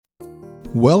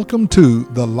Welcome to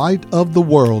The Light of the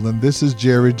World, and this is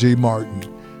Jerry G. Martin.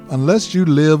 Unless you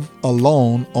live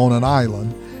alone on an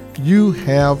island, you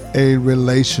have a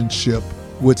relationship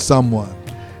with someone.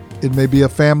 It may be a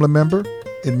family member,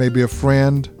 it may be a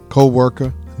friend,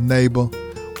 co-worker, neighbor,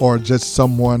 or just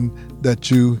someone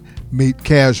that you meet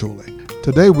casually.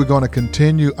 Today we're going to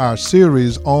continue our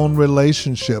series on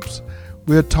relationships.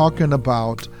 We're talking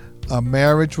about a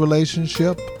marriage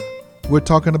relationship. We're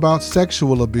talking about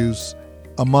sexual abuse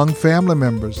among family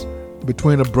members,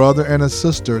 between a brother and a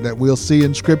sister that we'll see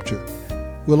in Scripture.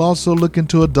 We'll also look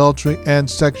into adultery and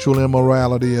sexual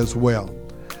immorality as well.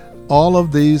 All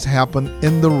of these happen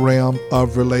in the realm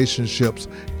of relationships.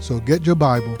 So get your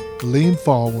Bible, lean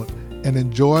forward, and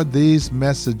enjoy these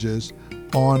messages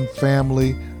on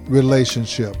family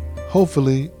relationship.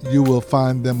 Hopefully, you will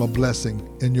find them a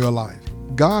blessing in your life.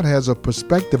 God has a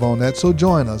perspective on that, so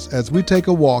join us as we take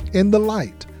a walk in the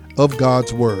light of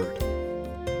God's Word.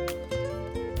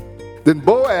 Then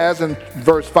Boaz, in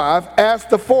verse 5,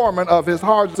 asked the foreman of his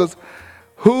harvesters,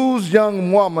 whose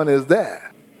young woman is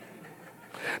that?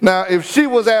 Now, if she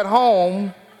was at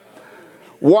home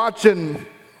watching,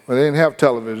 well, they didn't have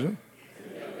television.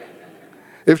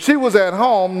 If she was at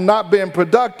home not being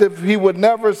productive, he would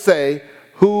never say,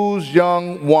 whose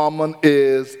young woman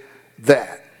is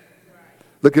that?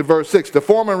 Look at verse 6. The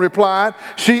foreman replied,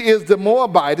 she is the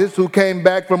Moabitess who came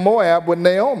back from Moab with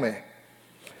Naomi.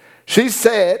 She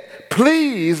said,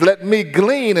 please let me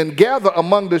glean and gather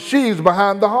among the sheaves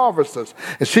behind the harvesters.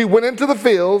 And she went into the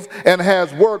fields and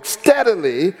has worked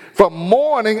steadily from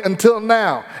morning until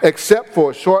now, except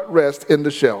for a short rest in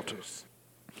the shelters.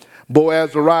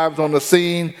 Boaz arrives on the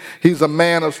scene. He's a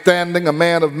man of standing, a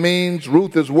man of means.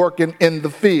 Ruth is working in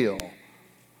the field.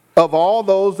 Of all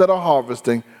those that are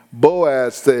harvesting,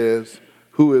 Boaz says,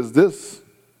 who is this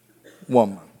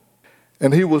woman?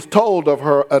 And he was told of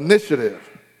her initiative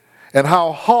and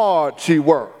how hard she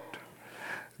worked.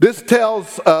 This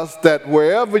tells us that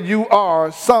wherever you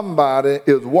are, somebody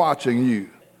is watching you.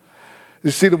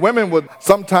 You see, the women would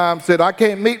sometimes say, I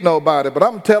can't meet nobody, but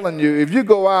I'm telling you, if you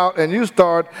go out and you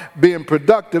start being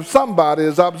productive, somebody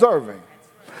is observing.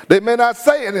 They may not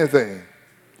say anything,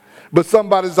 but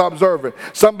somebody's observing.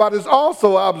 Somebody's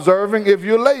also observing if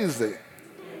you're lazy.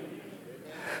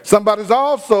 Somebody's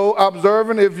also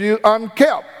observing if you're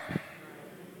unkept.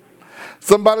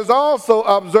 Somebody's also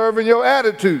observing your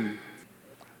attitude.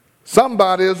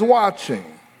 Somebody is watching.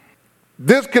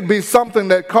 This could be something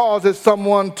that causes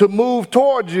someone to move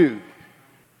towards you.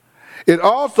 It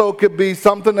also could be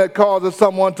something that causes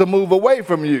someone to move away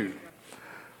from you.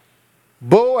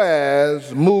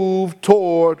 Boaz moved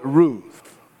toward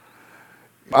Ruth.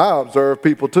 I observe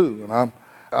people too, and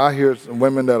I hear some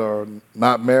women that are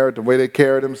not married, the way they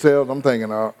carry themselves. I'm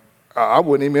thinking, I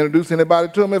wouldn't even introduce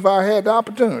anybody to them if I had the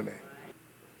opportunity.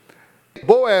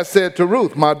 Boaz said to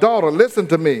Ruth, my daughter, listen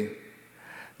to me.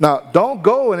 Now, don't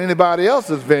go in anybody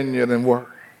else's vineyard and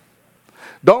work.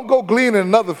 Don't go glean in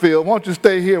another field. Why don't you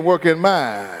stay here and work in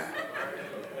mine?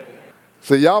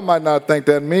 See, y'all might not think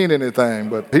that mean anything,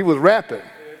 but he was rapping.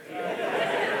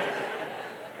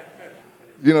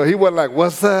 You know, he wasn't like,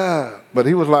 what's up? But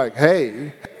he was like,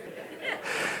 hey.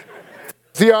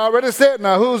 See, I already said,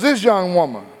 now, who's this young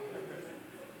woman?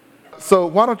 So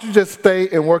why don't you just stay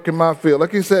and work in my field?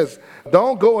 Like he says,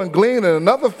 don't go and glean in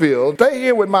another field. Stay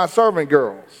here with my servant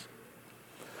girls.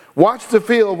 Watch the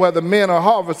field where the men are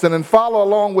harvesting and follow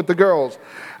along with the girls.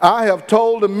 I have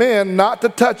told the men not to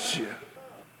touch you.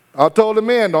 I told the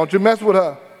men, don't you mess with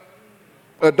her.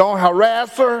 Don't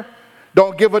harass her.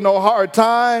 Don't give her no hard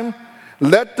time.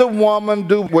 Let the woman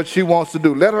do what she wants to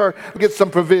do. Let her get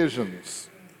some provisions.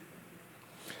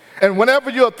 And whenever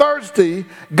you're thirsty,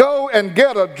 go and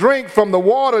get a drink from the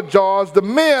water jars the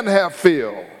men have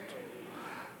filled.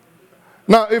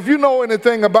 Now, if you know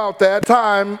anything about that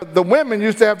time, the women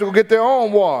used to have to go get their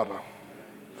own water.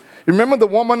 You remember the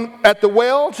woman at the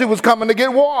well? She was coming to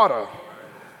get water.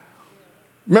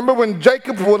 Remember when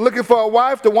Jacob was looking for a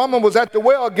wife, the woman was at the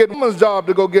well getting a woman's job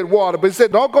to go get water. But he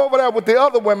said, don't go over there with the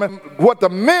other women. What the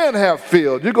men have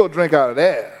filled, you go drink out of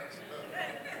theirs.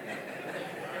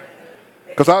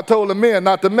 Because I told the men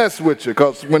not to mess with you.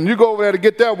 Because when you go over there to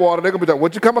get that water, they're going to be like,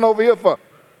 what you coming over here for?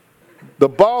 The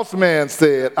boss man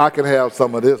said, I can have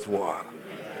some of this water.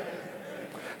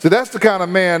 See, that's the kind of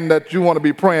man that you want to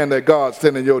be praying that God's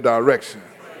sending your direction.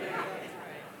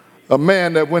 A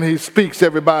man that when he speaks,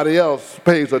 everybody else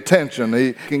pays attention.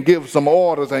 He can give some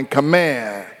orders and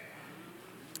command.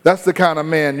 That's the kind of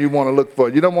man you want to look for.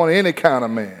 You don't want any kind of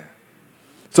man.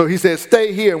 So he said,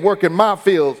 stay here and work in my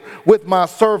fields with my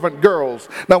servant girls.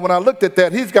 Now, when I looked at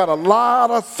that, he's got a lot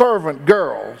of servant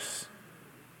girls.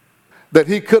 that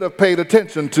he could have paid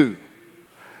attention to.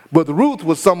 But Ruth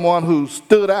was someone who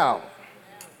stood out.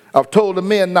 I've told the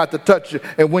men not to touch you,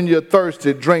 and when you're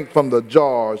thirsty, drink from the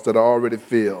jars that are already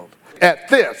filled. At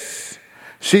this,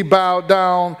 she bowed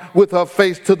down with her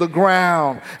face to the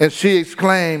ground, and she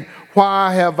exclaimed,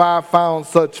 why have I found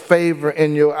such favor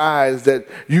in your eyes that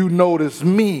you notice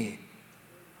me,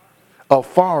 a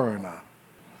foreigner?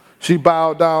 She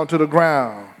bowed down to the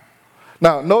ground.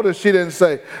 Now, notice she didn't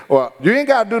say, well, you ain't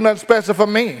got to do nothing special for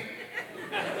me.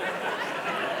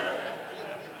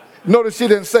 Notice she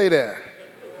didn't say that.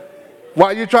 Why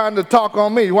are you trying to talk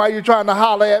on me? Why are you trying to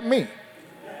holler at me?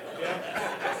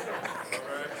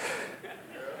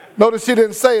 Notice she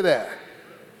didn't say that.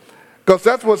 Because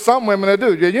that's what some women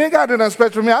do. You ain't got to do nothing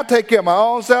special for me. I take care of my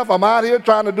own self. I'm out here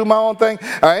trying to do my own thing.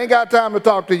 I ain't got time to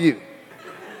talk to you.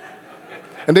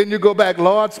 And then you go back,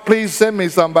 Lord, please send me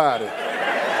somebody.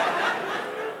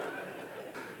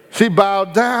 She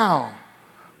bowed down.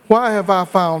 Why have I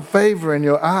found favor in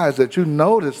your eyes that you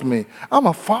notice me? I'm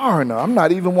a foreigner. I'm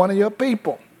not even one of your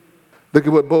people. Look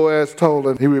at what Boaz told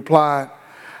her. He replied,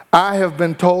 I have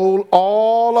been told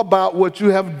all about what you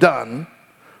have done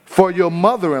for your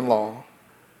mother-in-law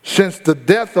since the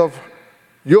death of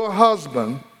your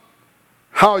husband,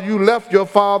 how you left your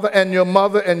father and your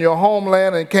mother and your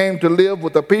homeland and came to live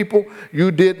with a people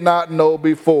you did not know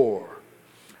before.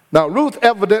 Now, Ruth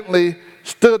evidently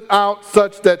stood out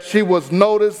such that she was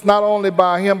noticed not only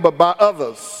by him but by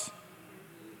others.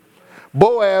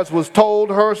 Boaz was told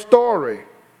her story.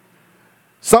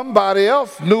 Somebody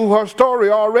else knew her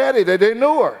story already. They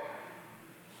knew her.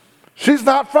 She's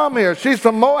not from here. She's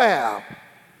from Moab.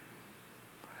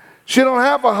 She don't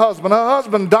have a husband. Her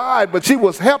husband died, but she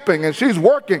was helping and she's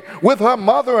working with her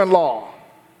mother-in-law.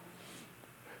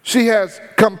 She has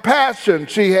compassion.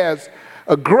 She has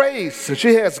a grace.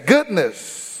 She has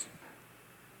goodness.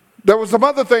 There were some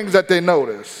other things that they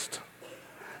noticed.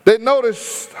 They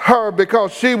noticed her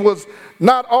because she was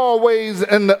not always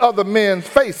in the other men's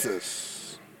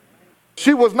faces.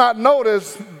 She was not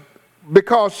noticed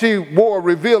because she wore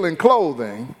revealing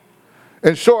clothing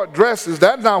and short dresses.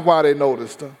 That's not why they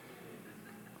noticed her.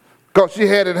 Because she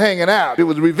had it hanging out. It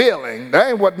was revealing. That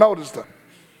ain't what noticed her.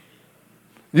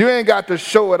 You ain't got to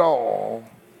show it all.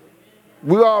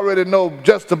 We already know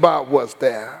just about what's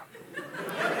there.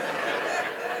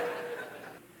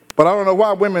 But I don't know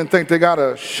why women think they got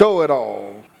to show it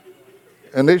all.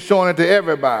 And they're showing it to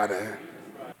everybody.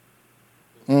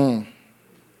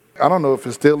 I don't know if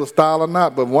it's still a style or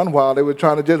not, but one while they were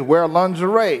trying to just wear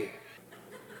lingerie.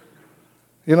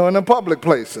 You know, in the public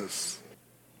places.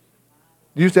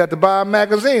 You used to have to buy a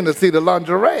magazine to see the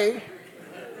lingerie.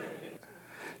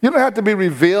 You don't have to be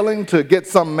revealing to get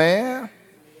some man.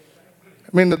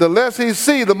 I mean, the less he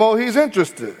sees, the more he's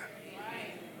interested.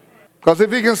 Because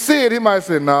if he can see it, he might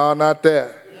say, no, not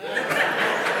that.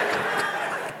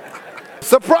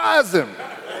 Surprise him.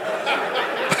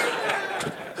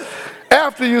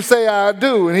 After you say, I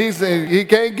do, and he's saying, he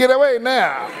can't get away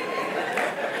now.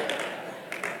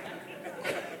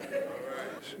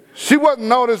 She wasn't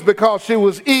noticed because she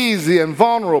was easy and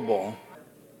vulnerable.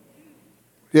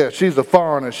 Yeah, she's a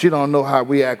foreigner. She don't know how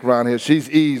we act around here. She's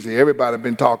easy. Everybody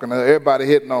been talking to her. Everybody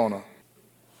hitting on her.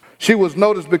 She was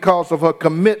noticed because of her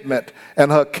commitment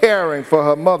and her caring for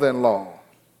her mother-in-law.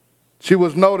 She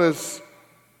was noticed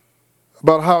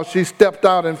about how she stepped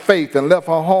out in faith and left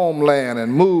her homeland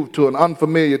and moved to an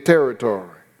unfamiliar territory.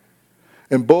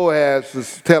 And Boaz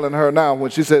is telling her now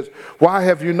when she says, why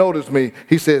have you noticed me?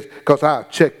 He says, because I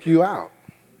checked you out.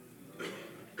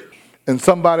 And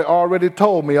somebody already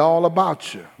told me all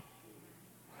about you.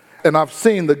 And I've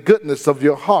seen the goodness of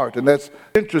your heart, and that's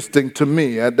interesting to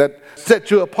me. And that set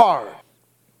you apart.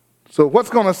 So what's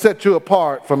going to set you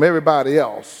apart from everybody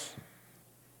else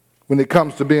when it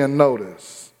comes to being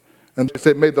noticed? And they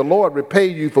said, may the Lord repay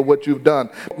you for what you've done.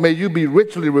 May you be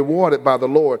richly rewarded by the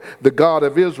Lord, the God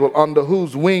of Israel, under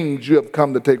whose wings you have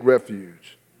come to take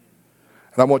refuge.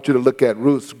 And I want you to look at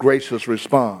Ruth's gracious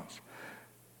response.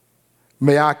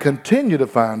 May I continue to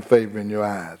find favor in your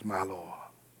eyes, my Lord.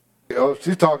 Oh,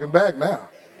 she's talking back now.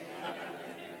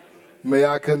 May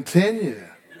I continue.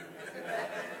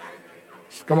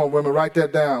 Come on, women, write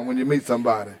that down when you meet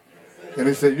somebody. And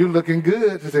he said, you're looking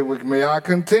good. She said, well, may I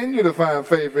continue to find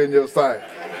favor in your sight.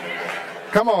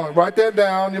 Come on, write that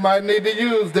down. You might need to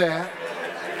use that.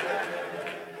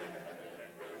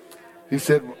 He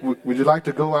said, would you like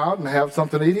to go out and have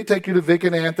something to eat? He'd take you to Vic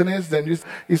and Anthony's. Then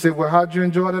he said, well, how'd you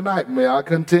enjoy the night? May I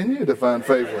continue to find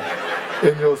favor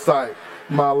in your sight,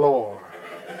 my Lord.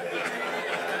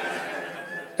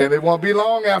 And it won't be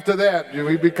long after that.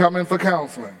 You'll be coming for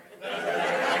counseling.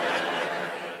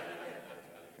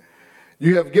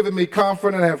 You have given me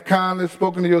comfort and have kindly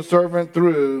spoken to your servant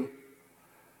through,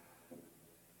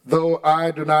 though I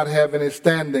do not have any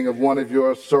standing of one of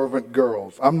your servant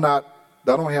girls. I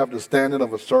don't have the standing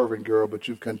of a servant girl, but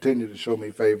you've continued to show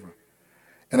me favor.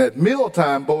 And at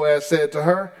mealtime, Boaz said to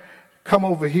her, come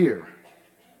over here,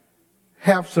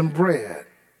 have some bread,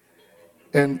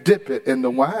 and dip it in the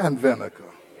wine vinegar.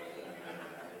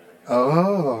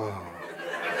 Oh.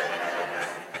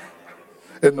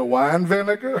 In the wine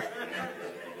vinegar?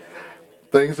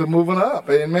 Things are moving up,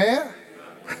 amen?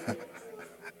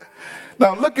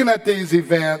 Now, looking at these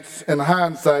events in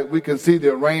hindsight, we can see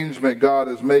the arrangement God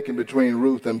is making between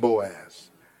Ruth and Boaz.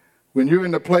 When you're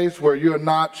in a place where you're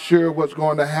not sure what's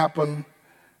going to happen,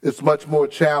 it's much more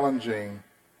challenging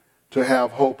to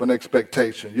have hope and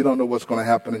expectation. You don't know what's going to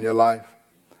happen in your life,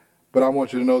 but I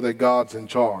want you to know that God's in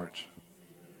charge.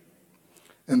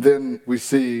 And then we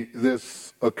see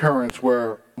this occurrence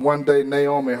where one day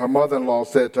Naomi, her mother-in-law,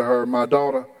 said to her, my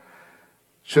daughter,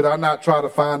 should I not try to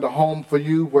find a home for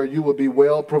you where you will be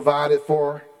well provided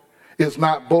for? Is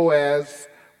not Boaz,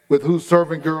 with whose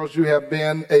servant girls you have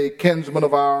been, a kinsman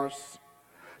of ours?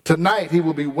 Tonight he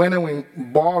will be winnowing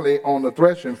barley on the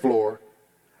threshing floor.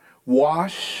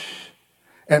 Wash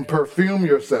and perfume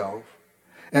yourself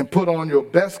and put on your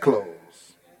best clothes.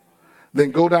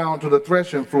 Then go down to the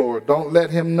threshing floor. Don't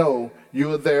let him know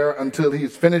you're there until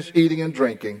he's finished eating and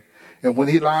drinking. And when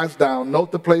he lies down,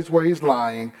 note the place where he's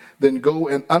lying. Then go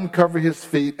and uncover his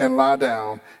feet and lie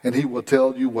down, and he will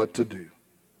tell you what to do.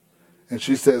 And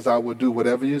she says, I will do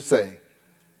whatever you say.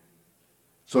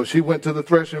 So she went to the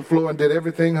threshing floor and did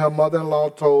everything her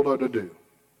mother-in-law told her to do.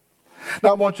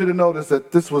 Now I want you to notice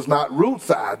that this was not Ruth's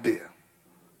idea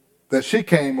that she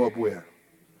came up with.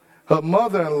 Her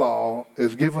mother-in-law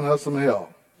is giving her some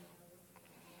help.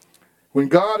 When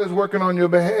God is working on your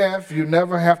behalf, you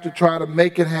never have to try to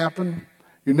make it happen.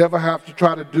 You never have to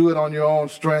try to do it on your own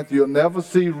strength. You'll never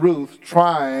see Ruth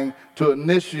trying to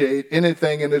initiate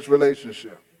anything in this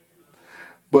relationship.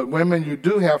 But women, you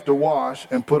do have to wash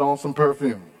and put on some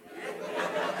perfume.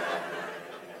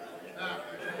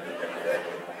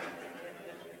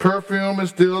 Perfume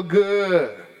is still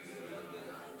good.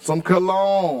 Some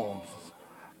colognes.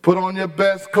 Put on your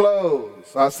best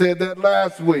clothes. I said that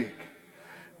last week.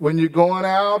 When you're going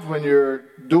out, when you're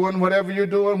doing whatever you're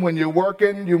doing, when you're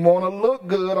working, you want to look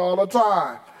good all the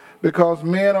time because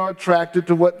men are attracted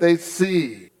to what they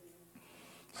see.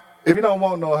 If you don't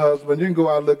want no husband, you can go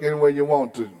out and look anywhere you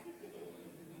want to.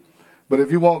 But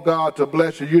if you want God to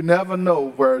bless you, you never know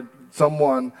where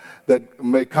someone that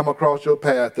may come across your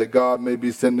path that God may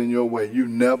be sending your way. You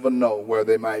never know where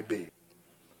they might be.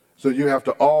 So you have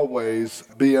to always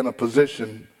be in a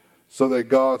position so that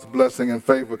God's blessing and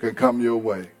favor can come your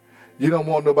way. You don't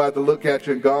want nobody to look at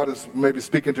you and God is maybe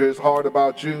speaking to his heart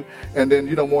about you, and then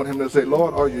you don't want him to say,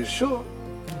 Lord, are you sure?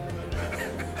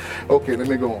 Okay, let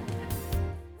me go on.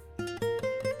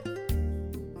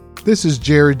 This is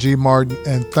Jerry G. Martin,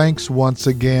 and thanks once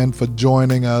again for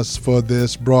joining us for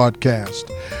this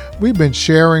broadcast. We've been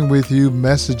sharing with you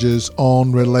messages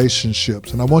on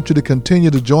relationships, and I want you to continue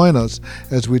to join us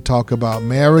as we talk about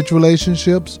marriage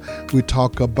relationships, we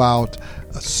talk about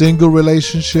single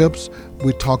relationships,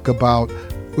 we're talking about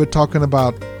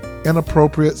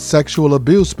inappropriate sexual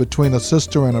abuse between a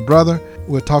sister and a brother,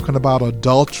 we're talking about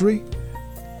adultery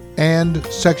and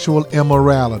sexual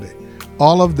immorality.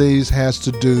 All of these has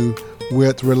to do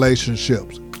with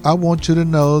relationships. I want you to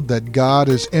know that God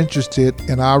is interested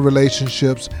in our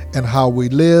relationships and how we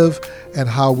live and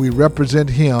how we represent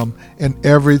Him in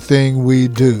everything we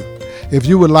do. If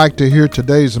you would like to hear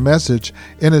today's message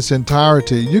in its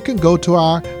entirety, you can go to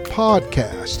our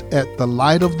podcast at The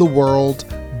Light of the World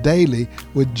Daily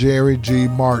with Jerry G.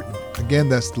 Martin. Again,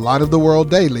 that's The Light of the World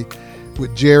Daily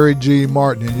with Jerry G.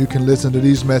 Martin, and you can listen to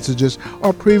these messages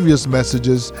or previous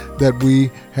messages that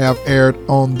we have aired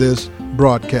on this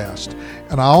broadcast.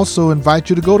 And I also invite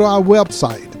you to go to our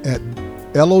website at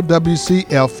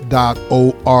lowcf.org.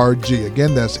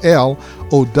 Again, that's lowcf.org.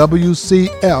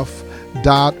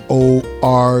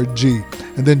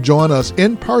 And then join us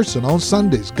in person on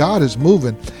Sundays. God is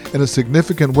moving in a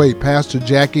significant way. Pastor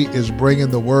Jackie is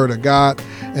bringing the Word of God.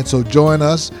 And so join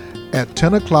us at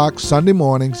 10 o'clock Sunday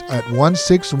mornings at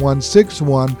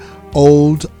 16161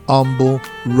 Old Humble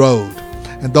Road.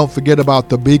 And don't forget about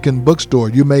the Beacon Bookstore.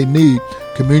 You may need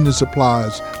communion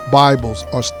supplies, Bibles,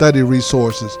 or study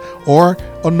resources, or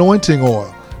anointing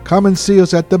oil. Come and see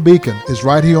us at the Beacon. It's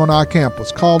right here on our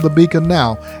campus. Call the Beacon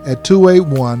now at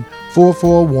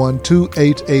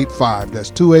 281-441-2885.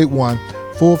 That's 281-441-2885.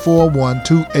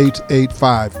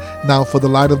 441-2885. Now for the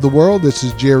Light of the World, this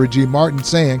is Jerry G. Martin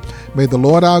saying, may the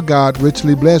Lord our God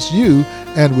richly bless you,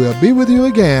 and we'll be with you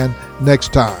again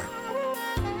next time.